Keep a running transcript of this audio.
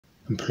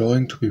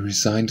Imploring to be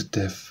resigned to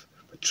death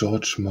by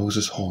George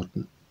Moses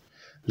Horton.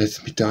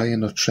 Let me die and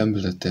not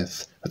tremble at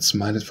death, but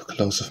smile at the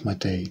close of my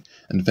day,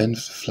 and then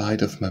with the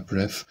flight of my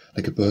breath,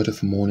 like a bird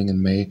of morning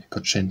in May, go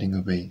chanting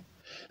away.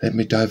 Let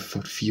me die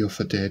without fear of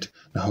the dead,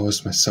 nor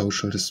house my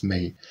social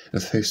dismay,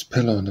 and faith's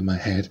pillow under my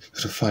head,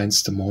 with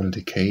defiance the mortal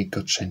decay,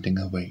 go chanting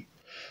away.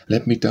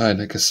 Let me die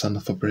like a son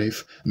of a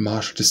brave, and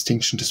martial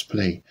distinction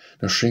display,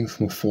 nor shrink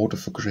from a fort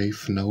of a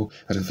grave, no,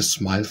 but with a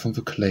smile from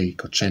the clay,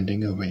 go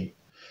chanting away.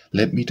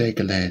 Let me die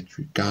glad,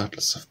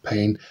 regardless of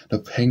pain, no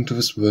pang to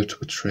this world to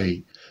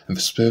betray, and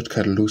the spirit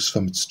cut loose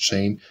from its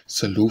chain,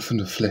 so aloof in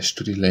the flesh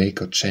to delay,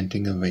 go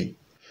chanting away.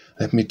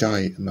 Let me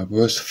die, and my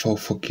worst foe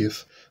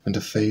forgive, when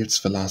there fails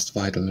the last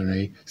vital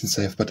ray, since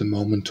I have but a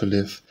moment to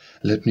live.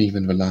 Let me,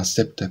 when the last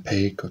debt I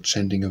pay, go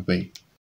chanting away.